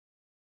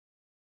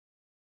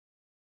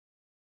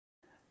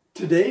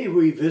Today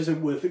we visit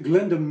with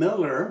Glenda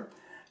Miller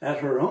at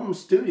her home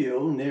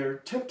studio near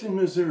Tipton,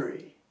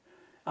 Missouri.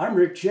 I'm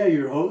Rick J.,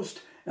 your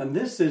host, and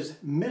this is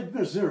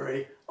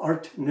Mid-Missouri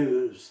Art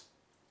News.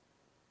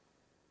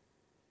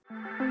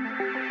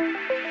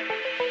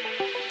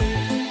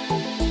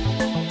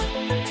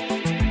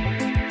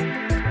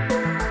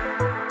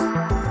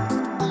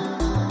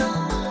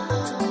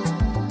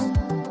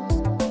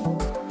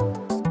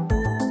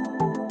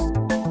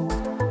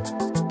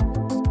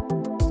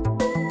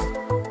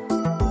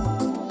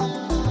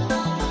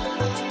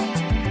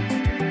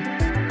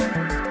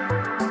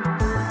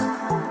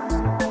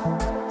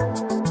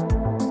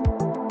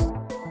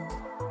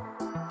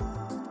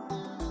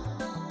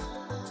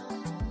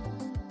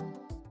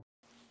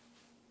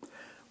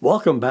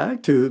 Welcome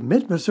back to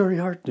Mid-Missouri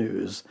Art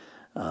News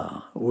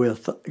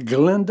with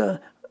Glenda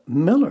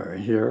Miller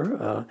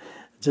here,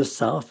 just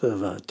south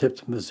of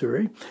Tipton,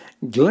 Missouri.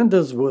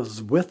 Glenda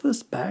was with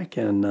us back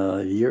in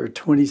year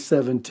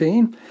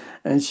 2017,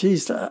 and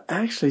she's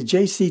actually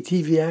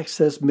JCTV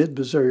Access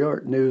Mid-Missouri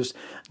Art News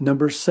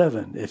number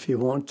 7, if you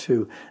want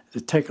to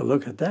take a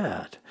look at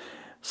that.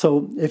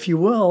 So if you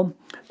will,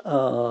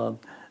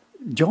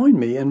 join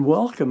me in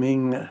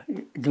welcoming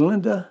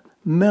Glenda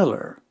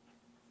Miller.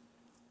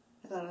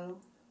 Hello.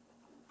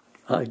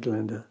 Hi,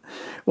 Glenda.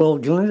 Well,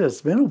 Glenda,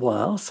 it's been a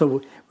while,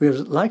 so we'd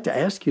like to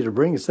ask you to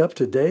bring us up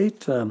to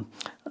date,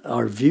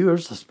 our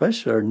viewers,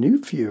 especially our new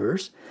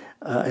viewers,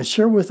 and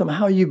share with them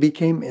how you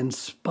became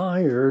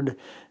inspired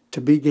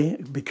to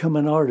become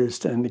an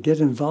artist and to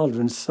get involved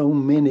in so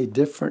many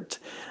different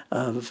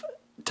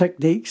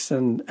techniques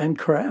and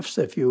crafts,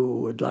 if you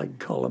would like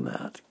to call them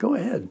that. Go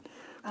ahead.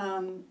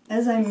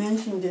 As I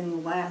mentioned in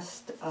the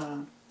last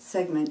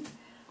segment,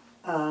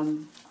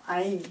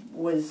 I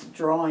was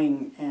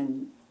drawing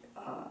and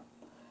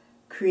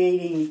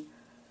creating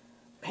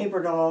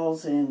paper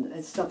dolls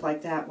and stuff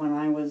like that when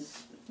I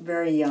was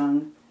very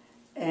young,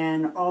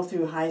 and all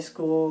through high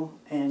school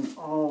and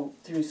all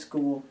through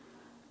school.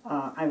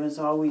 I was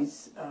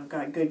always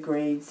got good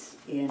grades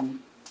in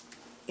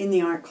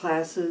the art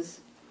classes,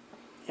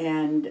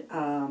 and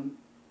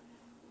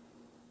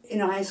in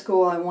high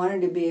school I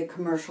wanted to be a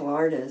commercial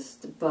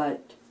artist,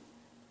 but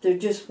there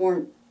just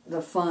weren't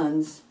the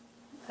funds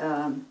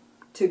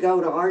to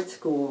go to art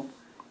school,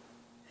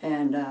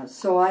 and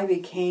so I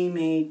became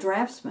a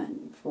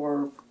draftsman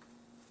for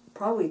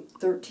probably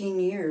 13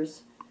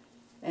 years,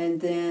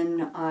 and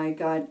then I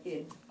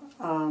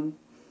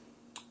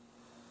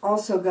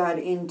also got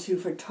into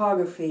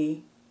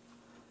photography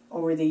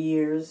over the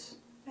years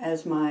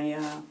as my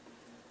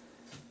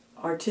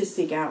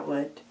artistic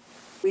outlet.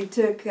 We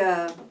took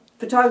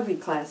photography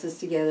classes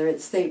together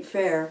at State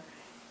Fair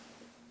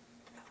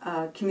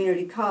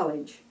Community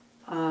College.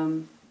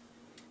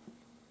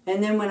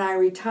 And then when I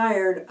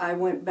retired, I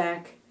went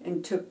back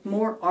and took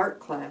more art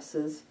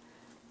classes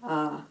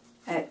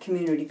at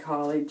community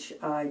college.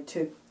 I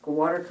took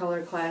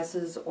watercolor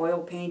classes, oil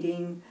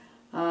painting,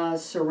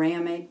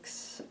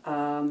 ceramics,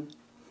 and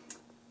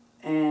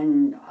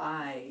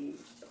I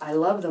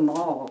love them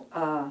all.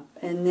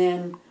 And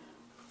then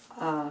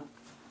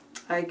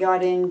I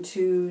got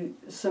into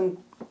some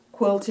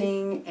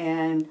quilting,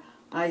 and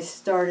I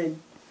started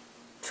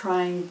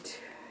trying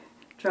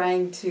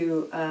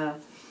to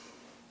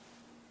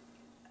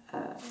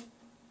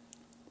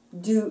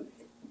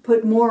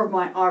put more of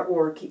my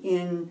artwork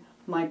in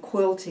my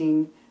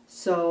quilting,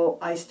 so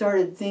I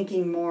started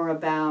thinking more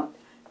about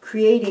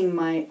creating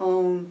my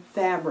own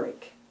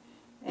fabric,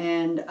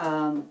 and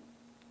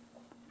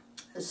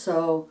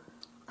so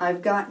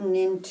I've gotten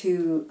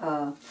into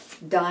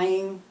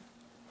dyeing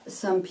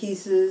some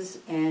pieces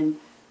and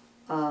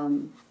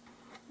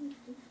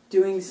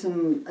doing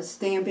some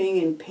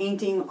stamping and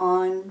painting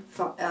on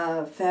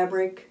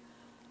fabric.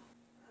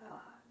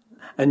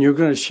 And you're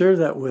going to share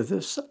that with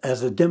us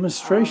as a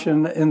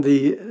demonstration in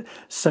the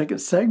second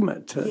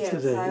segment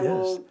today.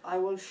 I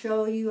will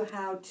show you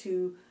how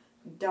to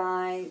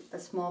dye a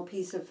small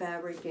piece of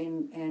fabric,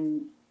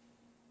 and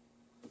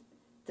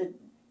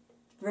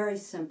very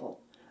simple.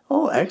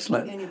 Oh,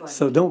 excellent. Anybody.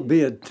 So don't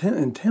be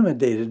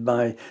intimidated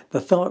by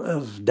the thought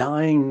of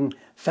dyeing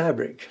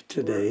fabric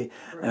today.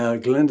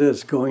 Right. Glenda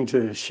is going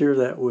to share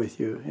that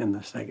with you in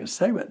the second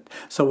segment.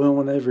 So we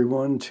want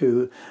everyone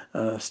to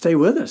stay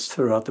with us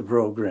throughout the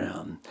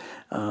program.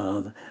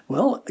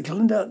 Well,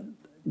 Glenda,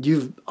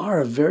 you are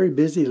a very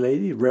busy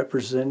lady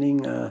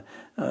representing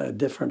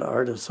different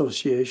art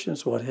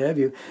associations, what have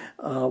you.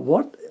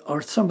 What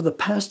are some of the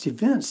past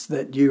events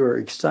that you are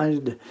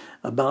excited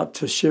about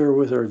to share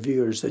with our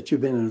viewers that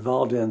you've been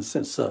involved in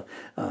since the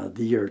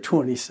year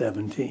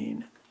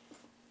 2017?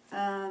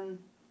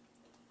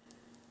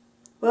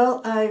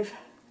 Well, I've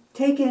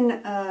taken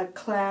a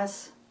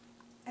class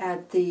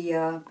at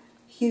the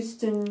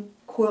Houston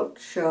Quilt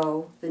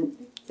Show.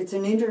 It's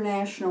an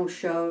international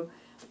show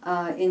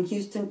in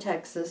Houston,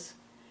 Texas,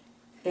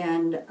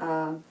 and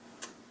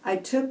I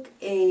took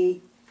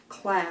a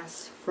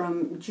class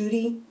from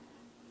Judy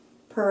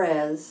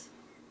Perez,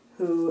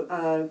 who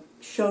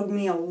showed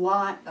me a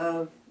lot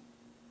of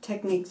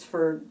techniques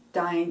for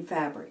dyeing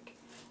fabric.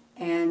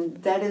 And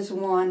that is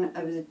one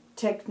of the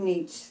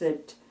techniques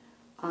that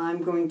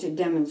I'm going to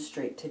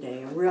demonstrate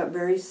today.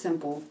 Very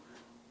simple.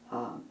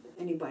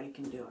 Anybody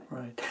can do it.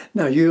 Right.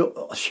 Now, you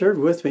shared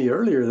with me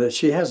earlier that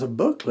she has a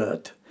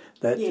booklet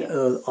that Yes.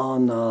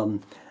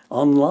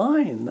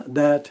 online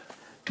that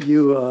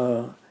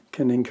you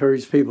can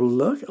encourage people to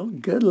look. Oh,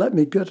 good. Let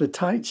me get a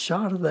tight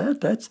shot of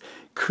that. That's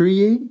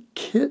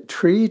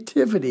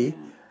creativity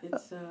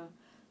It's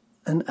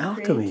and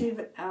alchemy.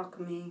 Creative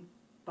Alchemy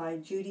by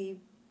Judy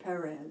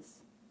Perez.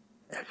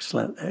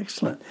 Excellent,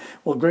 excellent.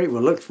 Well, great.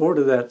 We'll look forward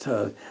to that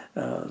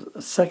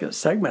second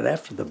segment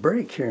after the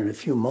break here in a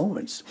few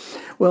moments.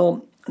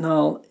 Well,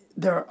 now,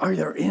 are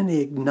there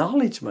any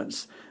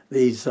acknowledgments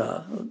this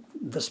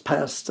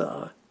past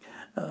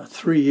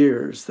 3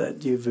 years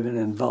that you've been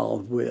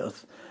involved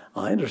with?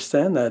 I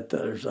understand that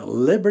there's a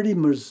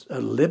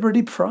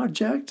Liberty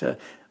Project.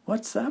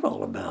 What's that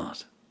all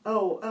about?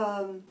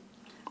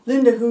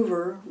 Linda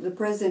Hoover, the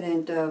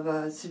president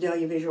of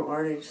Sedalia Visual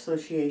Art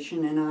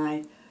Association, and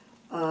I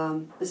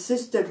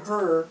assisted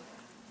her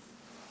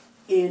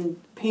in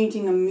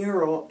painting a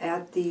mural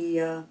at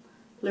the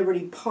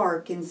Liberty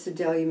Park in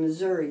Sedalia,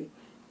 Missouri.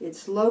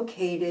 It's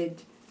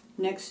located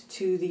next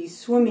to the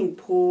swimming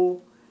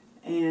pool,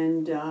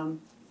 and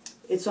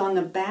it's on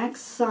the back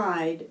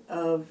side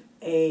of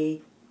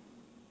a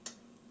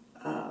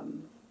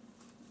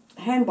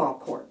handball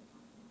court.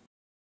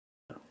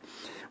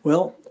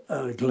 Well,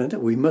 Glenda,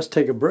 we must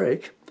take a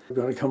break. We're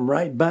going to come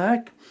right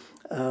back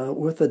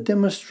with a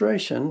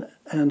demonstration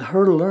and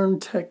her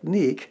learned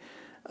technique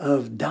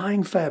of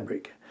dyeing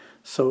fabric.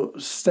 So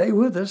stay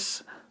with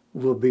us.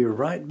 We'll be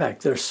right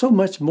back. There's so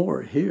much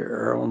more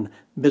here on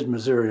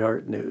Mid-Missouri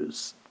Art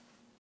News.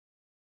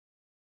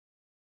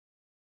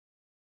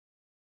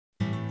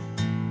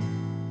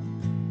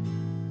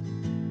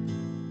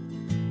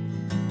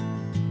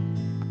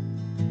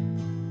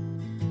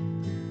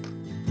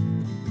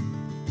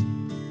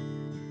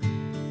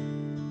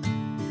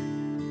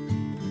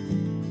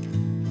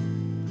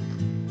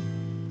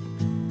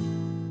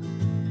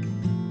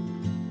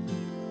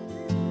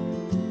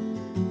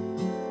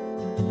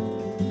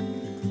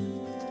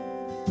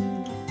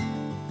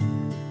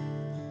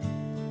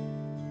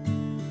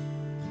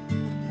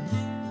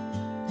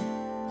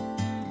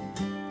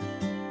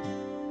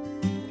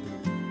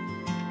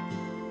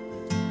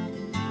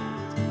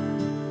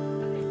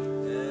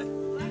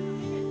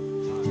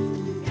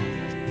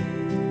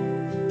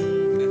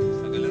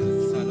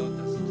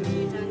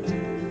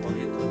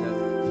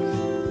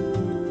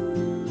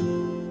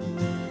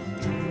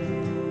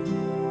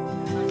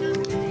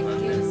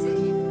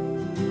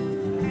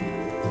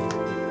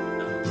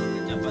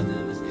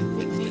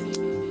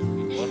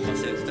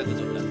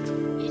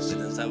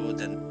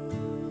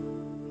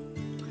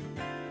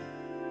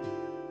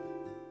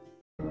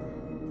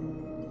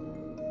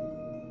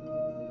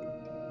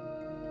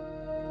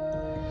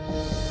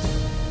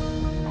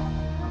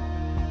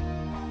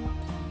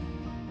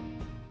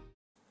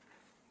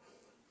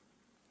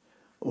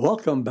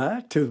 Welcome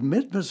back to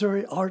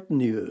Mid-Missouri Art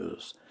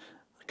News,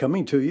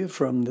 coming to you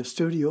from the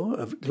studio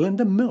of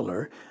Glenda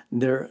Miller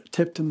near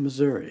Tipton,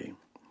 Missouri.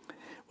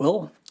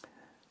 Well,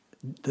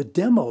 the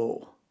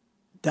demo,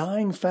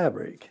 Dyeing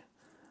Fabric,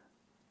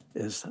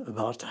 is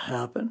about to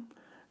happen.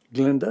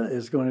 Glenda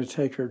is going to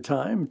take her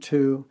time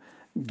to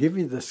give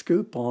you the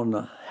scoop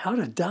on how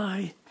to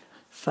dye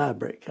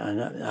fabric.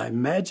 And I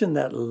imagine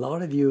that a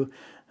lot of you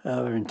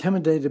are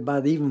intimidated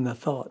by even the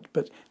thought,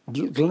 but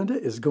Glenda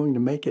is going to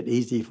make it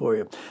easy for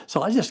you.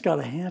 So I just got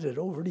to hand it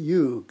over to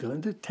you,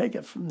 Glenda. Take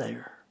it from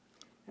there.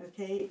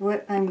 Okay,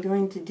 what I'm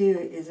going to do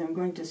is I'm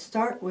going to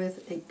start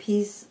with a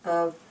piece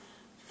of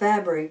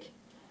fabric.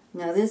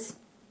 Now this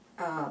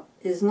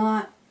is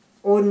not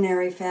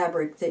ordinary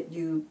fabric that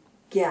you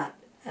get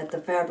at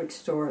the fabric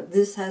store.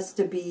 This has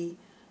to be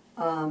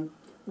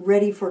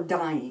ready for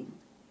dyeing.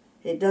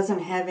 It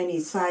doesn't have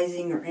any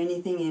sizing or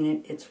anything in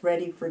it. It's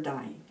ready for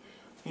dyeing.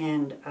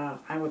 And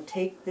I will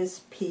take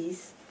this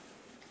piece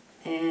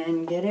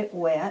and get it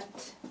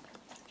wet.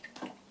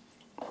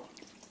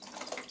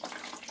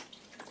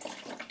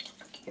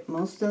 Get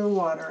most of the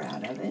water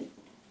out of it.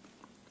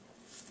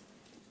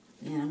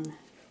 And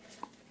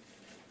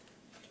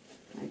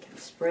I can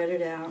spread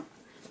it out.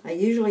 I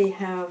usually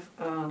have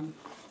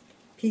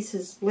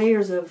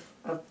layers of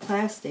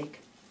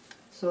plastic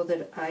so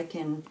that I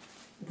can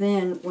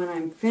then, when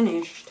I'm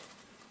finished,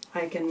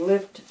 I can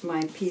lift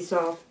my piece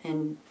off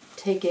and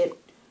take it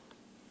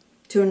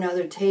to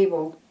another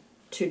table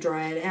to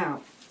dry it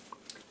out.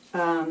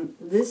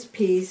 This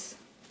piece,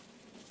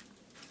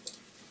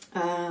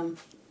 I'm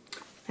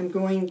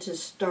going to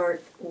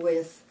start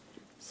with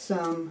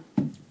some,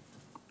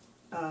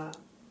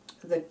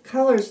 the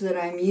colors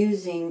that I'm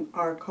using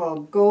are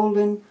called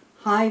golden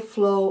high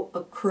flow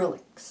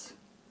acrylics.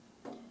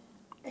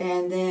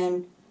 And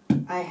then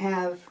I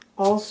have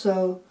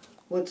also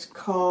what's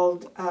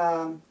called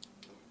GAC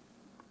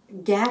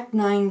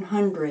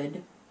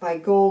 900 by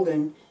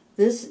Golden.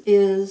 This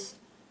is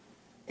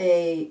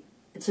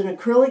it's an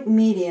acrylic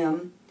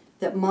medium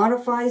that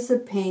modifies the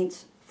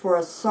paints for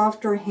a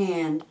softer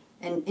hand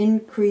and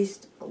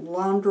increased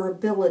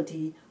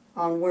launderability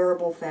on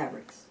wearable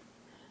fabrics.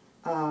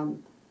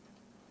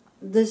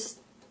 This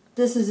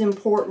is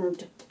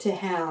important to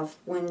have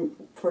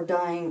for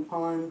dyeing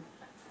on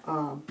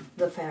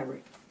the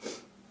fabric.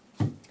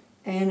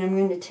 And I'm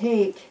going to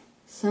take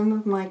some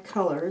of my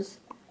colors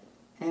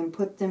and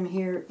put them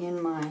here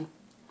in my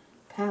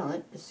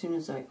palette as soon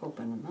as I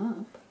open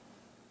them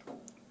up.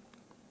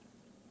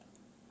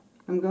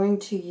 I'm going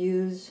to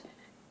use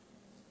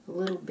a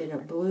little bit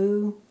of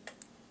blue.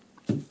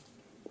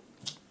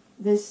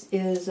 This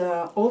is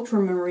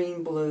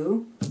ultramarine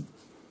blue,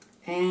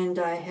 and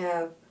I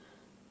have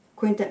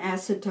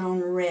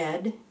quinta-acetone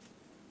red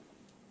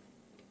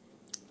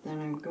that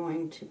I'm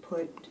going to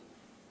put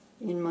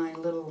in my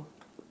little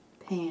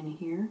pan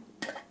here.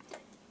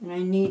 And I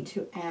need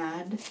to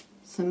add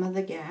some of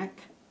the GAC.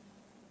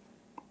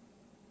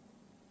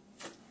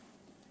 If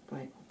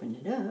I open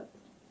it up,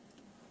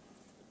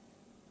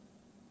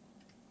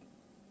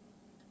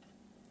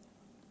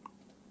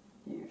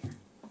 there.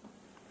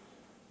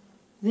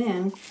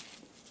 Then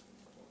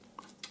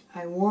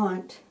I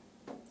want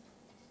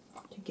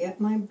to get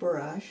my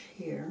brush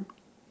here,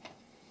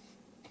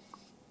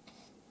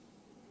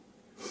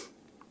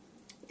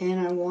 and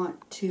I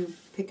want to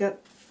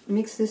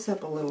mix this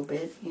up a little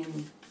bit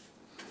in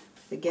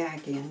the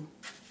GAC in.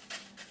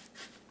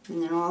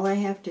 And then all I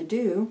have to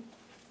do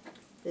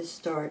is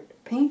start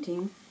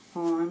painting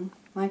on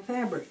my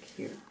fabric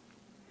here.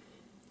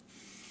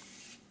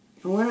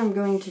 And what I'm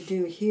going to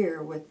do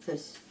here with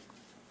this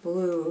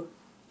blue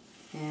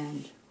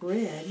and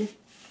red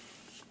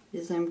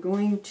is I'm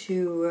going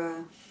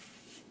to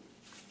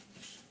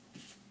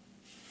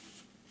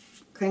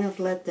kind of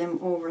let them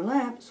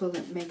overlap so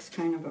that it makes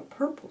kind of a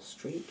purple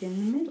streak in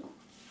the middle.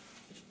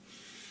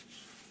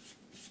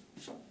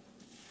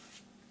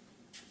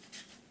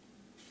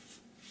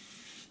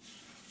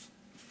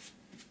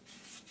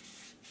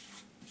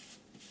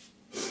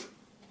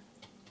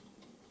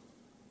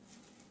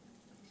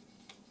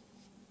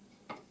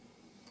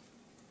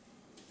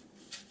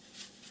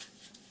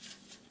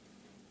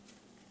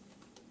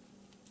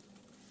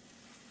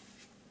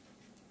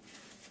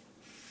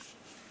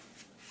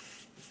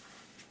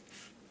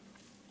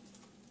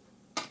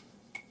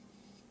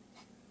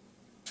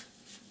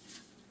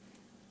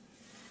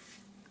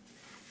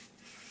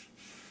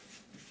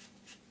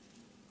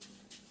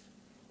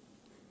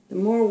 The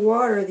more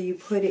water that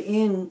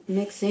you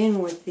mix in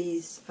with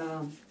these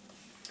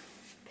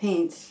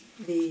paints,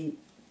 the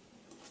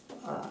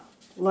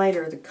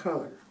lighter the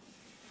color.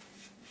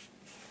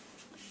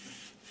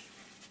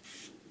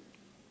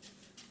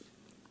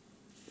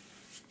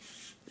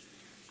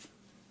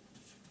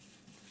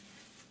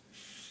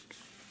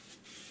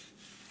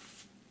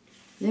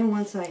 Then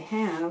once I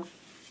have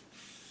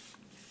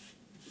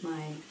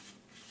my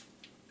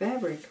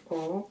fabric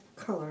all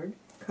covered,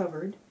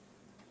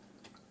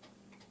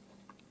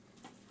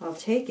 I'll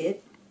take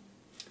it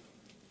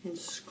and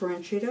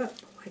scrunch it up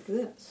like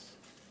this.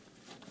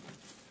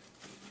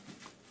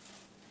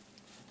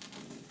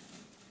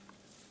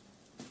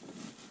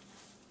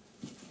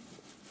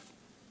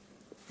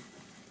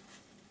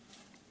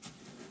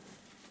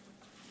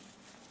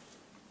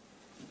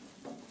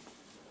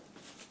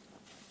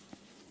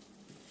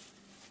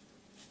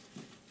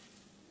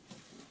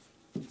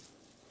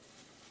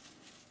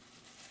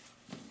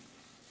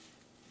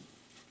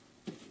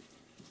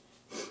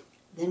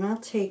 Then I'll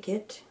take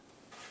it,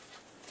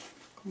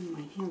 clean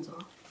my hands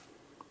off,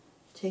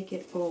 take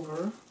it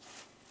over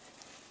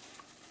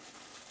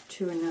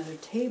to another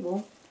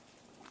table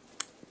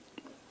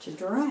to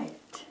dry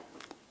it.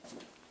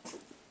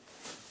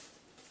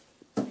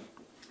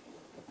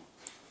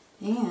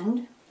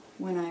 And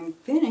when I'm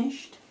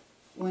finished,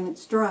 when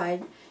it's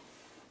dried,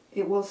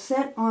 it will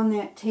set on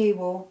that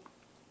table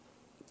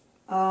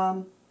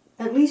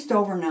at least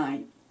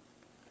overnight.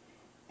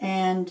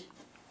 And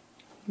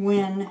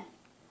when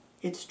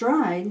it's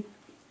dried,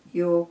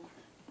 you'll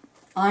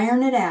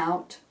iron it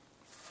out,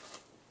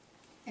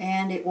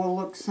 and it will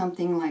look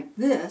something like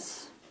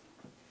this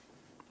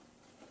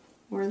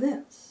or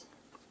this.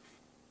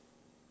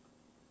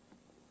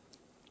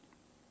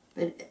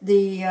 But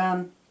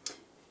the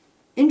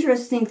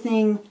interesting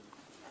thing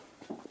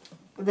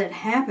that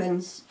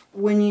happens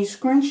when you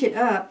scrunch it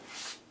up,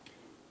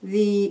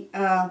 the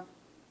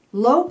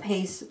low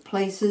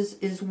places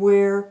is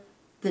where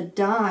the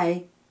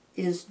dye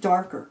is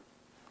darker.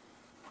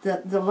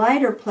 The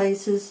lighter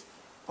places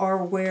are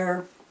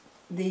where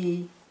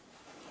the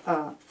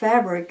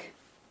fabric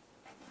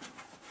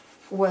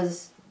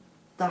was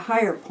the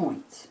higher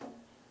points.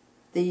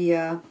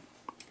 The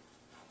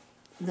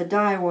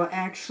dye will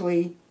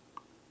actually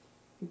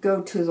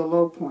go to the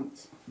low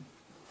points.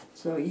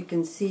 So you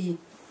can see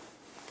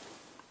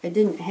I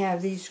didn't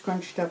have these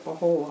scrunched up a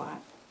whole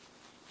lot.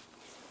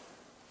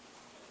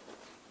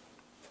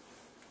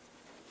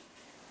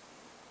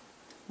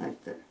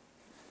 Like that.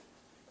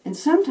 And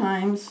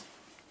sometimes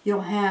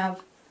you'll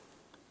have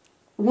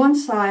one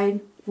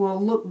side will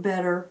look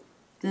better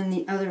than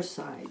the other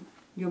side.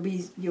 You'll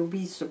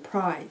be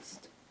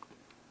surprised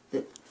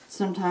that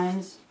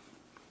sometimes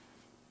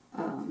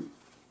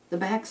the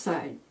back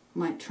side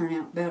might turn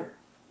out better.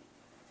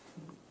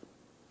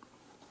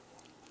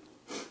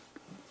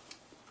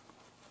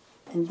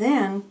 And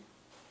then,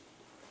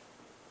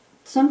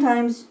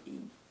 sometimes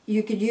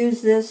you could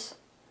use this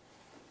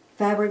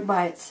fabric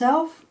by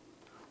itself,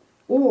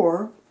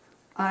 or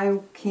I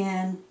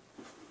can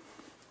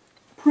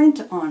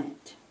print on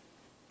it.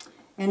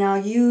 And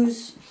I'll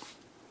use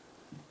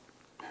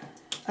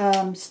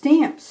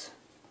stamps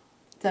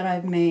that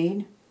I've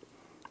made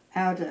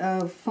out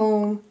of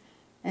foam,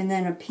 and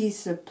then a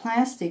piece of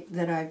plastic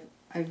that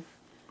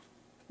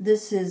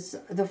this is,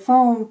 the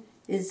foam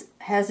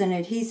has an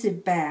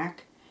adhesive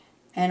back,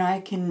 and I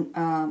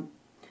can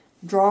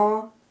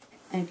draw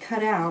and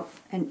cut out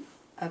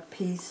a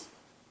piece,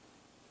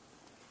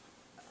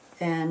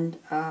 and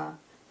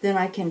then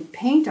I can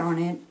paint on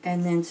it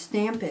and then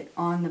stamp it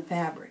on the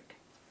fabric.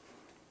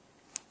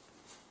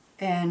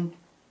 And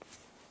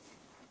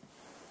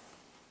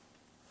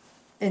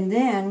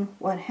then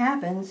what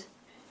happens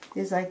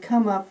is I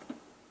come up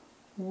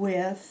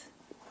with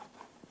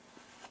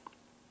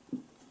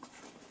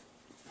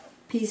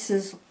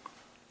pieces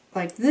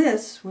like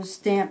this was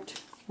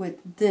stamped with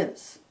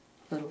this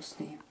little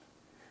stamp.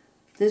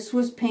 This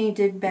was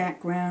painted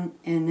background,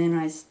 and then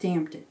I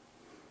stamped it.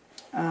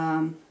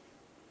 And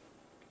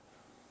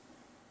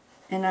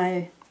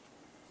I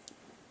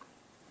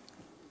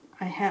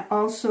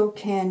also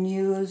can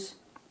use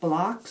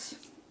blocks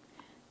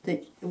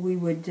that we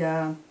would,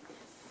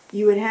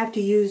 you would have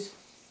to use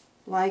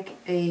like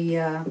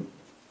a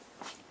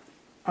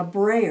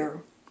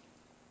brayer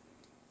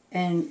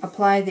and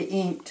apply the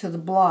ink to the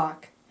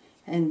block,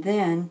 and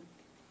then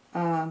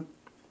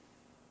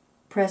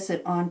press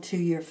it onto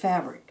your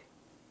fabric.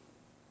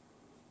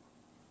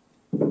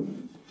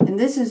 And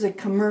this is a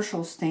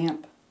commercial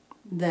stamp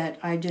that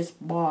I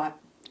just bought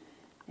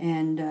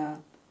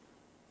and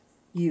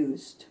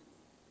used.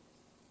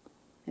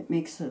 It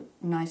makes a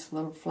nice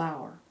little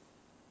flower.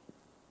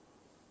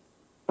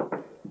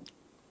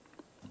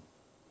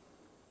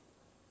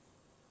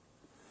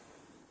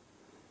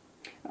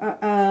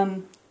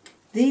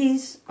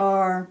 These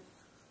are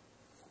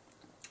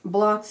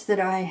blocks that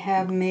I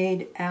have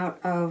made out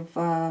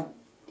of,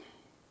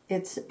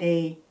 it's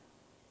a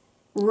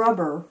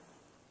rubber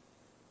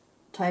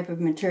type of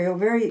material,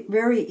 very,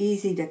 very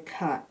easy to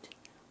cut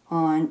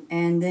on.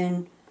 And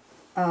then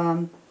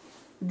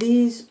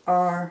these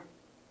are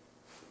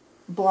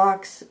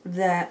blocks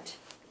that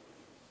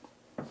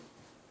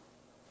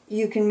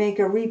you can make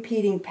a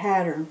repeating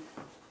pattern.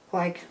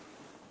 Like,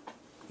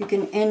 you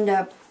can end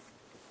up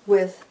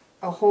with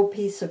a whole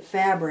piece of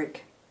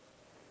fabric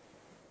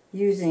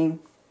using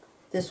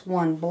this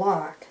one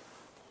block,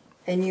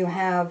 and you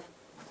have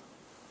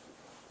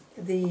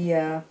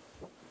the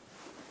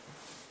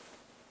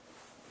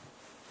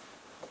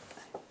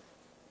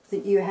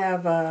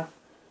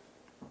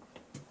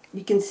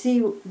you can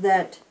see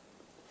that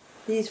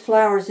these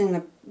flowers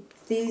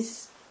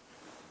these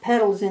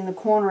petals in the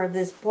corner of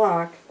this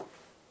block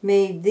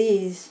made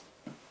these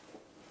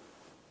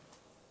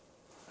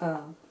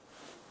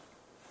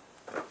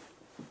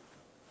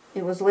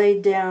it was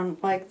laid down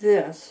like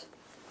this,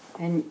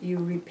 and you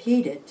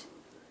repeat it,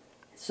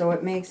 so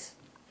it makes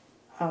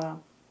a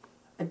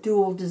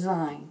dual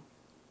design.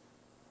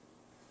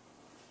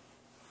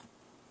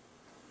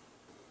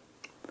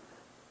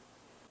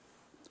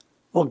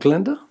 Well,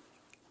 Glenda,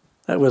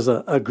 that was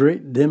a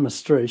great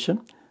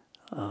demonstration,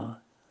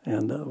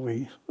 and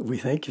we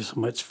thank you so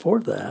much for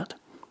that.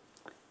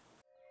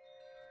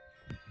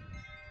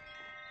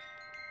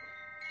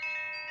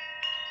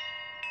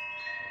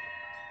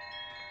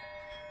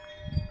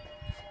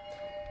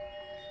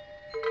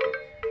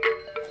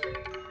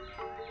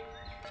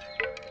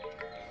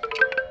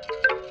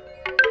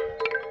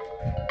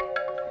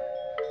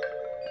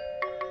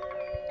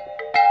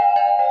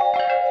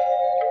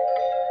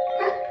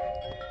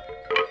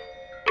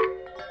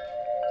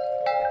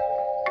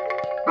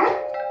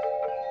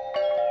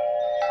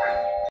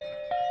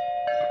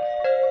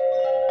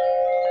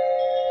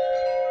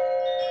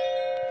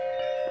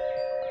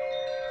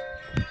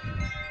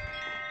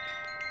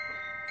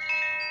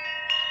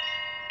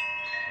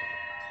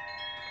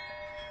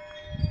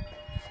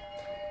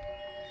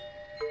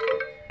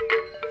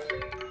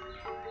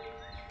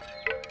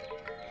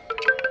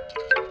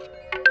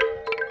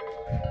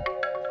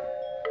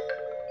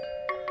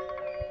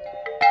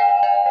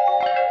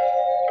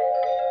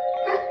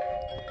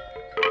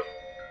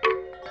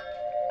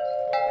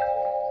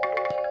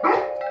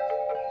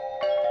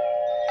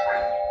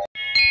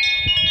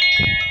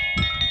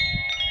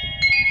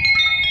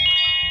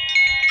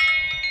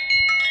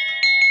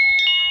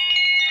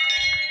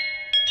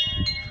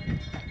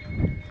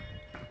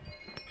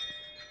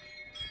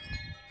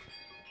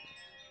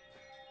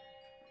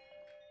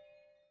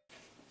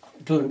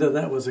 Glenda,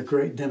 that was a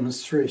great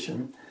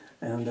demonstration,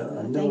 and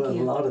I know a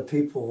lot of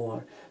people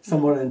are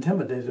somewhat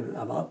intimidated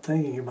about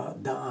thinking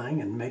about dyeing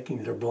and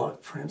making their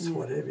block prints,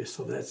 whatever.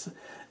 So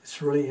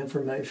it's really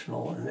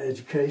informational and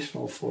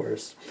educational for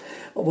us.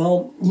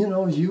 Well, you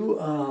know, you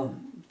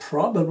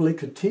probably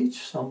could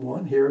teach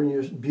someone here in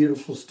your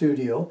beautiful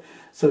studio.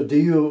 So do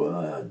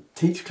you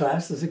teach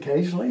classes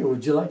occasionally, or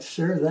would you like to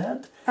share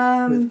that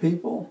with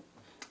people?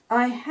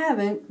 I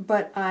haven't,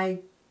 but I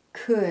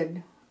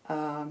could.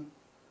 I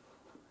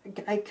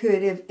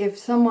could, if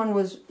someone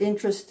was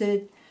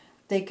interested,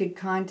 they could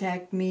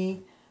contact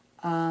me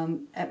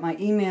at my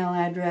email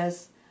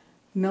address,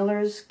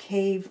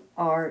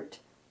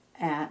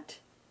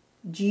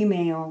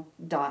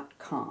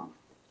 millerscaveart@gmail.com.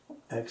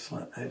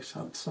 Excellent,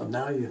 excellent. So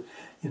now you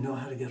know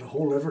how to get a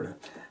hold of her to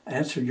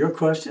answer your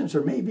questions,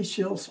 or maybe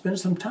she'll spend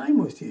some time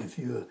with you if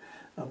you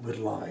would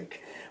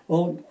like.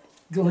 Well,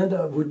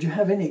 Glenda, would you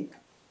have any,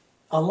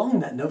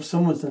 along that note, if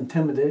someone's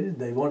intimidated,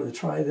 they want to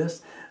try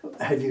this,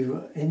 have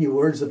you any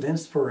words of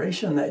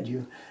inspiration that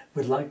you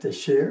would like to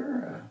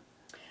share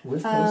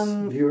with those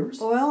viewers?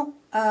 Well,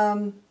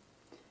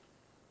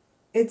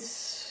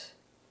 it's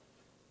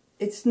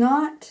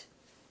not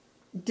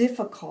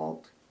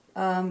difficult.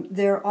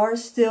 There are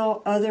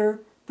still other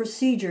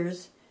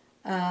procedures,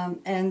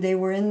 and they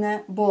were in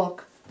that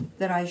book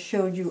that I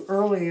showed you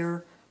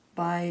earlier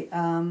by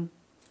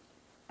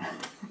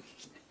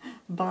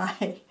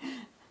by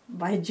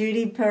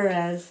Judy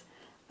Perez.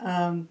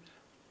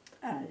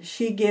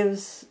 She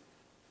gives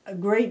a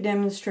great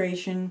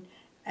demonstration,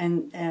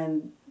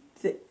 and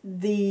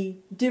the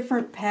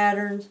different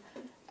patterns,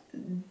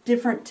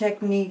 different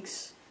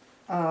techniques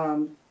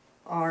are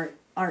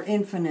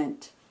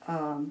infinite.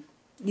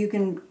 You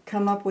can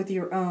come up with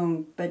your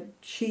own, but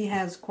she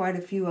has quite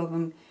a few of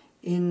them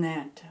in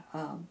that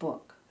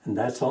book. And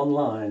that's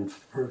online,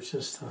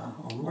 purchased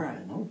online.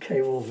 Right.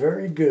 Okay, well,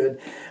 very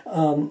good.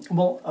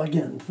 Well,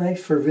 again,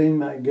 thanks for being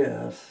my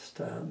guest,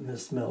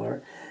 Miss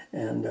Miller,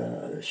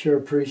 and sure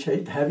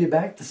appreciate to have you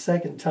back the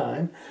second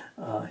time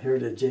here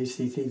at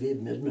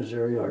JCTV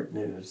Mid-Missouri Art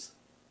News.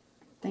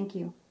 Thank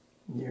you.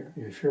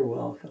 You're sure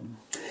welcome.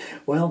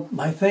 Well,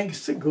 my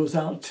thanks goes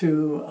out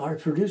to our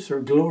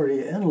producer,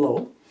 Gloria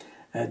Enlow,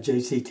 at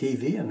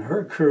JCTV and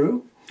her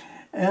crew.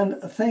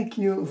 And thank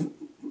you,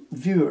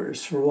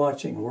 viewers, for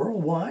watching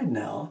worldwide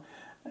now.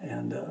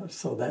 And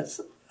so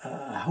that's,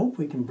 I hope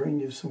we can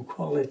bring you some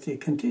quality,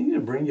 continue to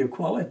bring you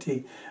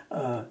quality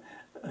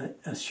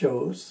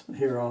shows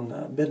here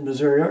on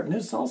Mid-Missouri Art. And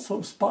it's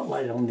also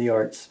Spotlight on the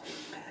Arts.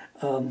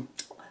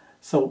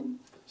 So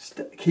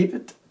keep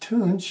it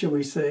tuned, shall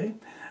we say,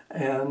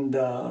 and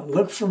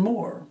look for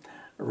more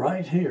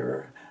right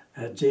here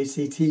at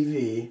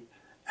JCTV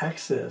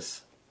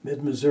Access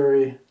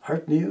Mid-Missouri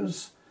Art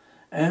News,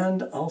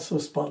 and also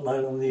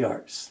Spotlight on the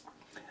Arts.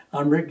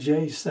 I'm Rick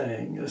J.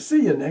 saying,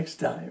 see you next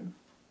time.